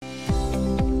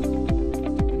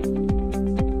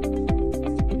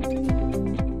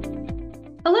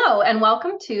Hello, and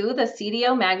welcome to the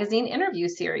CDO Magazine interview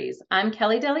series. I'm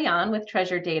Kelly DeLeon with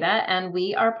Treasure Data, and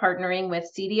we are partnering with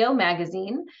CDO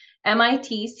Magazine,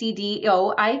 MIT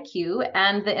CDO IQ,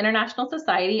 and the International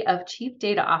Society of Chief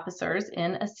Data Officers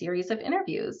in a series of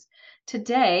interviews.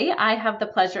 Today, I have the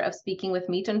pleasure of speaking with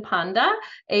Miten Panda,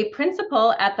 a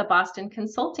principal at the Boston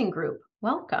Consulting Group.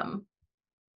 Welcome.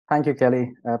 Thank you,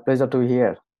 Kelly. Pleasure to be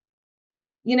here.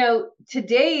 You know,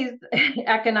 today's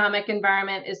economic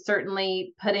environment is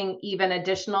certainly putting even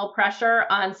additional pressure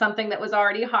on something that was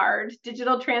already hard.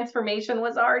 Digital transformation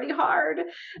was already hard.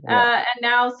 And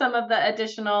now some of the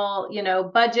additional,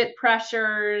 budget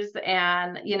pressures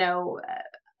and,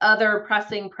 other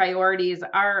pressing priorities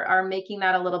are making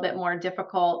that a little bit more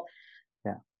difficult.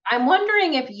 Yeah. I'm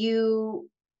wondering if you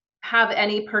have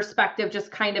any perspective,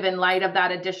 just kind of in light of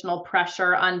that additional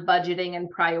pressure on budgeting and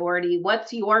priority.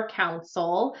 What's your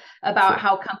counsel about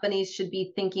how companies should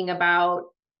be thinking about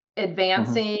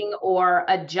advancing or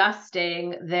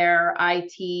adjusting their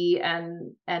IT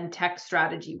and tech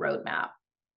strategy roadmap?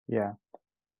 Yeah.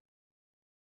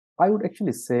 I would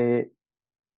actually say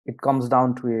it comes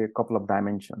down to a couple of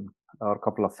dimensions or a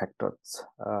couple of factors.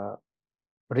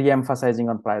 Re-emphasizing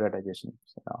on prioritization,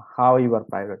 how you are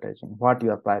prioritizing, what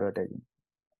you are prioritizing,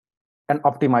 and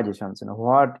optimizations,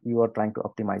 what you are trying to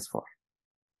optimize for.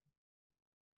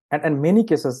 And in many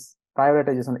cases,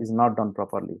 prioritization is not done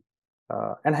properly,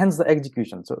 and hence the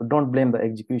execution. So don't blame the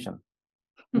execution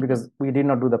because we did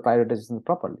not do the prioritization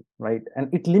properly, right?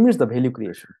 And it limits the value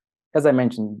creation. As I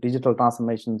mentioned, digital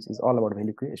transformations is all about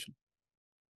value creation.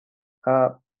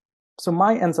 So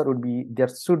my answer would be there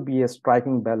should be a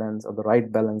striking balance or the right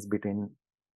balance between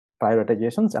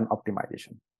prioritizations and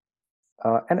optimization.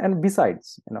 And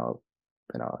besides,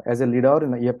 as a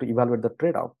leader, you have to evaluate the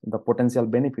trade-off, the potential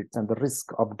benefits and the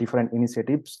risk of different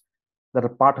initiatives that are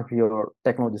part of your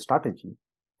technology strategy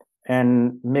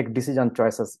and make decision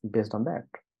choices based on that.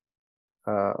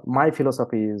 My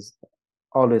philosophy is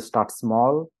always start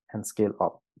small and scale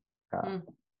up.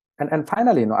 And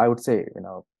finally, I would say,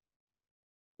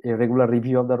 a regular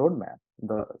review of the roadmap,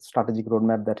 the strategic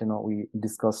roadmap that we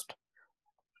discussed,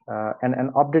 and an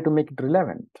update to make it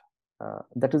relevant.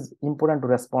 That is important to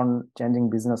respond changing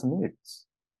business needs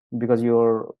because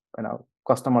your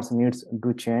customers' needs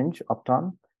do change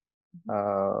often.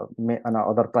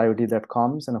 Other priority that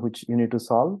comes and which you need to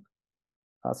solve.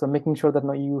 So making sure that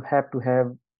you have to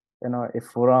have a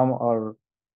forum or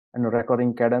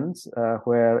recurring cadence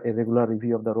where a regular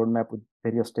review of the roadmap with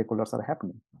various stakeholders are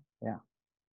happening. Yeah.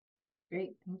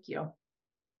 Great, thank you.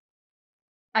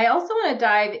 I also want to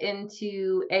dive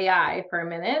into AI for a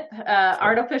minute.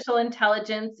 Artificial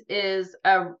intelligence is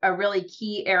a really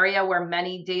key area where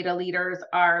many data leaders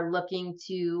are looking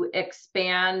to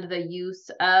expand the use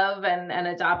of and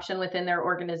adoption within their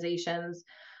organizations.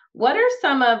 What are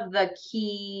some of the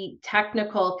key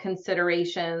technical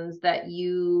considerations that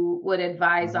you would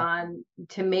advise on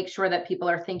to make sure that people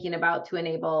are thinking about to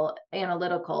enable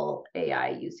analytical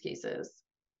AI use cases?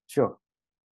 Sure.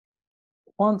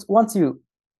 Once you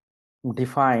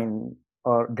define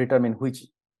or determine which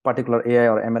particular AI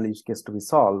or ML use case to be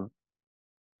solved,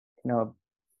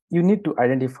 you need to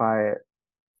identify,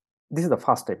 this is the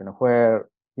first step, where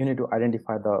you need to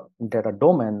identify the data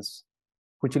domains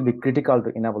which will be critical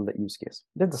to enable the use case.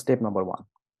 That's the step number one.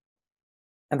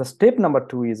 And the step number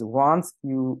two is once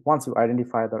you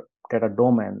identify the data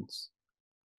domains,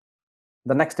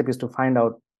 the next step is to find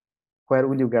out where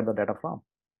will you get the data from?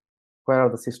 Where are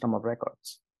the system of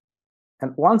records?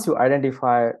 And once you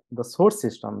identify the source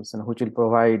systems and which will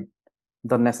provide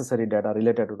the necessary data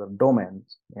related to the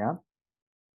domains,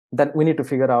 then we need to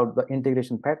figure out the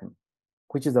integration pattern,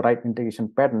 which is the right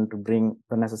integration pattern to bring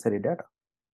the necessary data.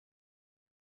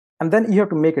 And then you have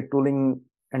to make a tooling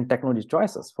and technology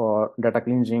choices for data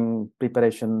cleansing,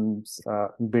 preparations,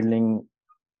 building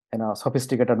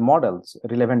sophisticated models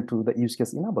relevant to the use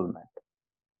case enablement.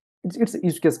 It's a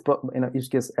use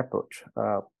case approach.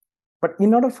 But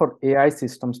in order for AI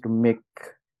systems to make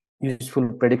useful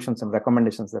predictions and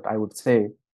recommendations, that I would say,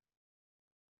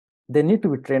 they need to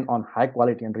be trained on high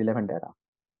quality and relevant data.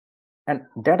 And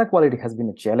data quality has been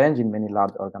a challenge in many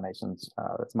large organizations.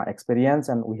 That's my experience,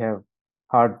 and we have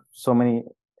heard so many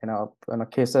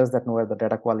cases that where the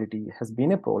data quality has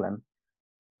been a problem.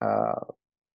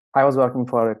 I was working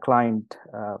for a client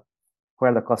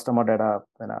where the customer data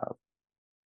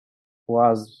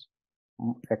was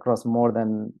across more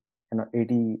than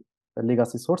 80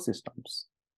 legacy source systems.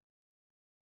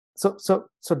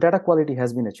 So data quality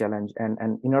has been a challenge,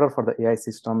 and in order for the AI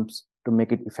systems to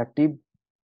make it effective,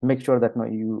 make sure that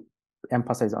you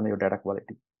emphasize on your data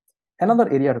quality. Another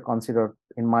area to consider,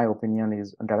 in my opinion,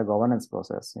 is data governance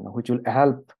process, which will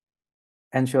help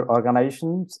ensure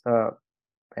organizations,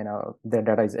 their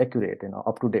data is accurate,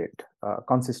 up to date,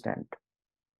 consistent.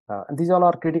 And these all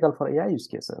are critical for AI use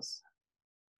cases.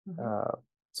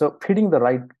 So feeding the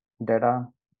right data,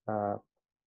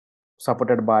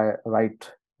 supported by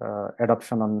right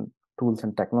adoption on tools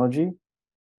and technology,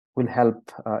 will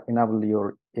help enable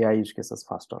your AI use cases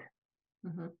faster.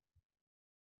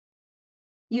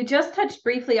 You just touched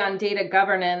briefly on data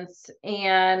governance,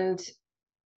 and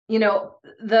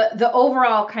the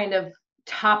overall kind of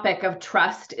topic of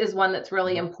trust is one that's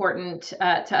really important to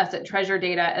us at Treasure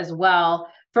Data as well,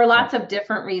 for lots of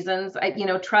different reasons.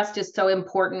 Trust is so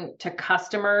important to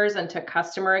customers and to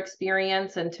customer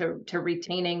experience and to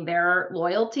retaining their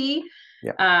loyalty.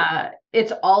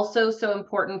 It's also so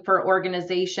important for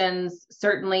organizations,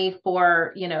 certainly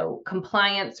for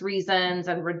compliance reasons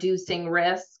and reducing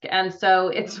risk. And so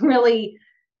it's really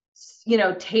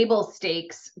table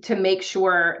stakes to make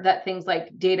sure that things like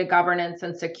data governance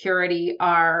and security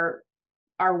are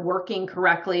working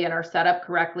correctly and are set up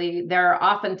correctly. They're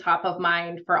often top of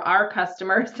mind for our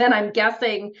customers, and I'm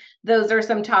guessing those are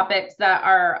some topics that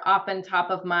are often top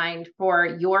of mind for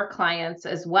your clients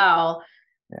as well.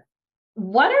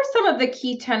 What are some of the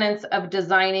key tenets of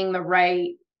designing the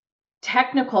right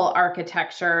technical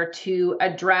architecture to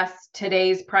address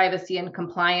today's privacy and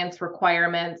compliance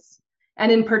requirements? And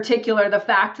in particular, the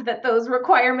fact that those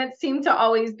requirements seem to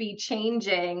always be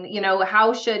changing.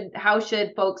 How should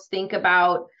folks think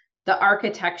about the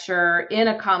architecture in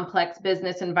a complex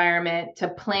business environment to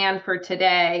plan for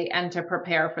today and to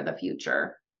prepare for the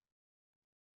future?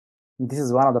 This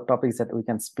is one of the topics that we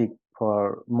can speak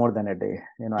for more than a day,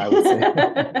 I would say.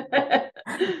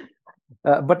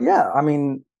 But yeah,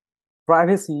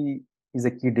 privacy is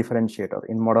a key differentiator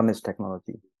in modernist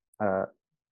technology,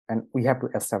 and we have to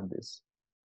accept this.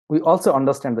 We also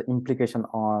understand the implication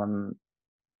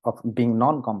of being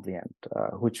non-compliant,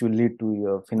 which will lead to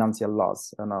your financial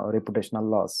loss, reputational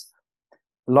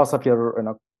loss of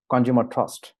your consumer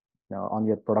trust on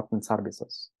your product and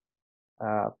services.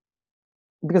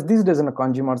 Because these days,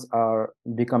 consumers are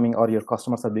becoming, or your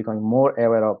customers are becoming, more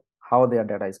aware of how their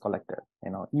data is collected,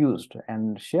 used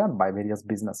and shared by various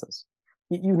businesses.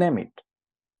 You name it.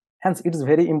 Hence, it is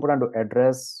very important to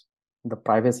address the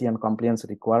privacy and compliance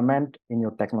requirement in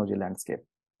your technology landscape,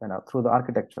 through the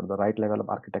architecture, the right level of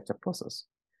architecture process,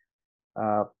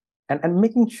 and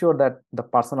making sure that the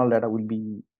personal data will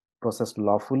be processed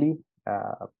lawfully,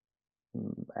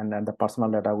 and then the personal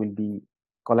data will be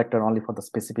collected only for the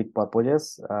specific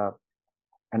purposes,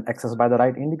 and accessed by the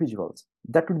right individuals.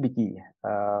 That would be key.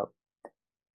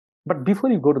 But before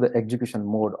you go to the execution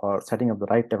mode or setting up the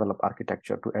right level of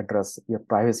architecture to address your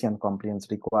privacy and compliance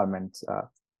requirements,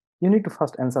 you need to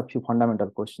first answer a few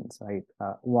fundamental questions, right?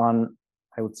 One,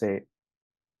 I would say,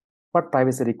 what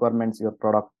privacy requirements your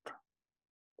product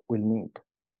will need,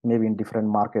 maybe in different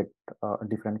market,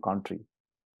 different country.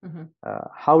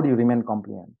 How do you remain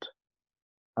compliant?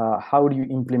 How do you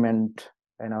implement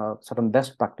certain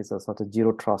best practices such as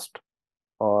zero trust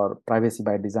or privacy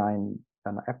by design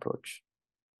approach?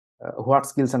 What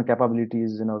skills and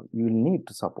capabilities you will need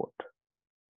to support,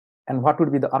 and what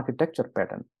would be the architecture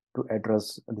pattern to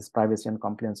address this privacy and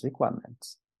compliance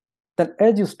requirements? Then,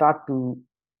 as you start to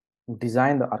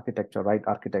design the architecture, right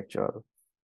architecture,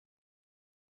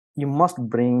 you must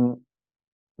bring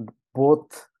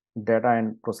both data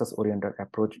and process-oriented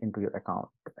approach into your account.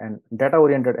 And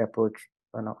data-oriented approach,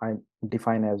 I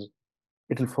define as,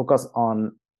 it will focus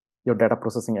on your data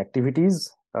processing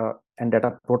activities and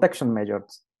data protection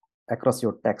measures across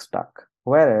your tech stack,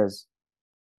 whereas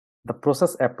the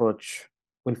process approach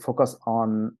will focus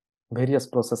on various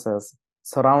processes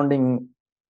surrounding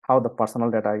how the personal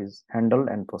data is handled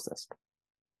and processed.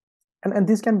 And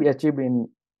this can be achieved in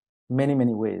many,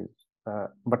 many ways,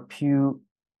 but few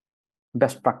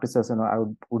best practices,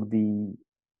 would be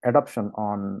adoption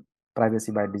on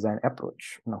privacy by design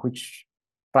approach, which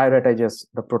prioritizes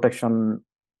the protection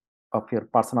of your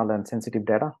personal and sensitive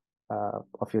data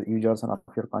of your users and of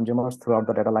your consumers throughout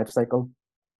the data lifecycle.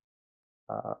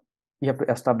 You have to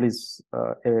establish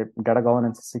a data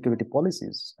governance security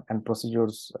policies and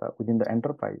procedures within the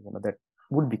enterprise. That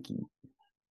would be key.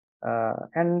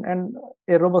 And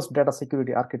a robust data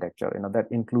security architecture, that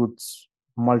includes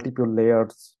multiple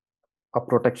layers of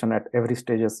protection at every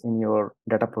stages in your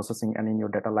data processing and in your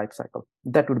data lifecycle.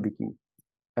 That would be key.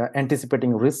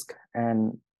 Anticipating risk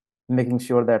and making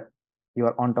sure that you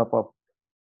are on top of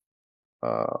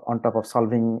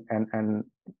solving and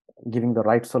giving the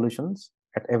right solutions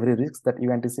at every risk that you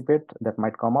anticipate that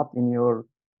might come up in your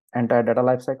entire data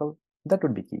lifecycle. That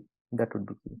would be key.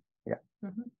 Yeah.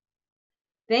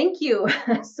 Thank you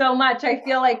so much. I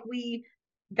feel like we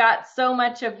got so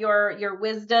much of your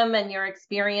wisdom and your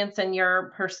experience and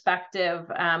your perspective.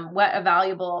 What a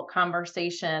valuable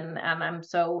conversation. And I'm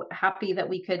so happy that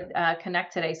we could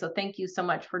connect today. So thank you so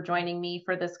much for joining me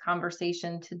for this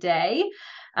conversation today.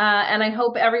 And I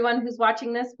hope everyone who's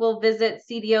watching this will visit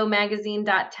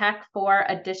cdomagazine.tech for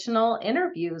additional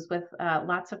interviews with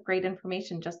lots of great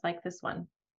information just like this one.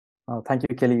 Thank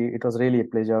you, Kelly. It was really a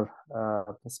pleasure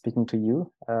speaking to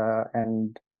you.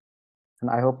 And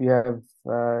I hope you have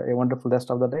a wonderful rest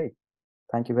of the day.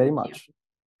 Thank you very much.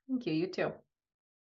 Thank you. You too.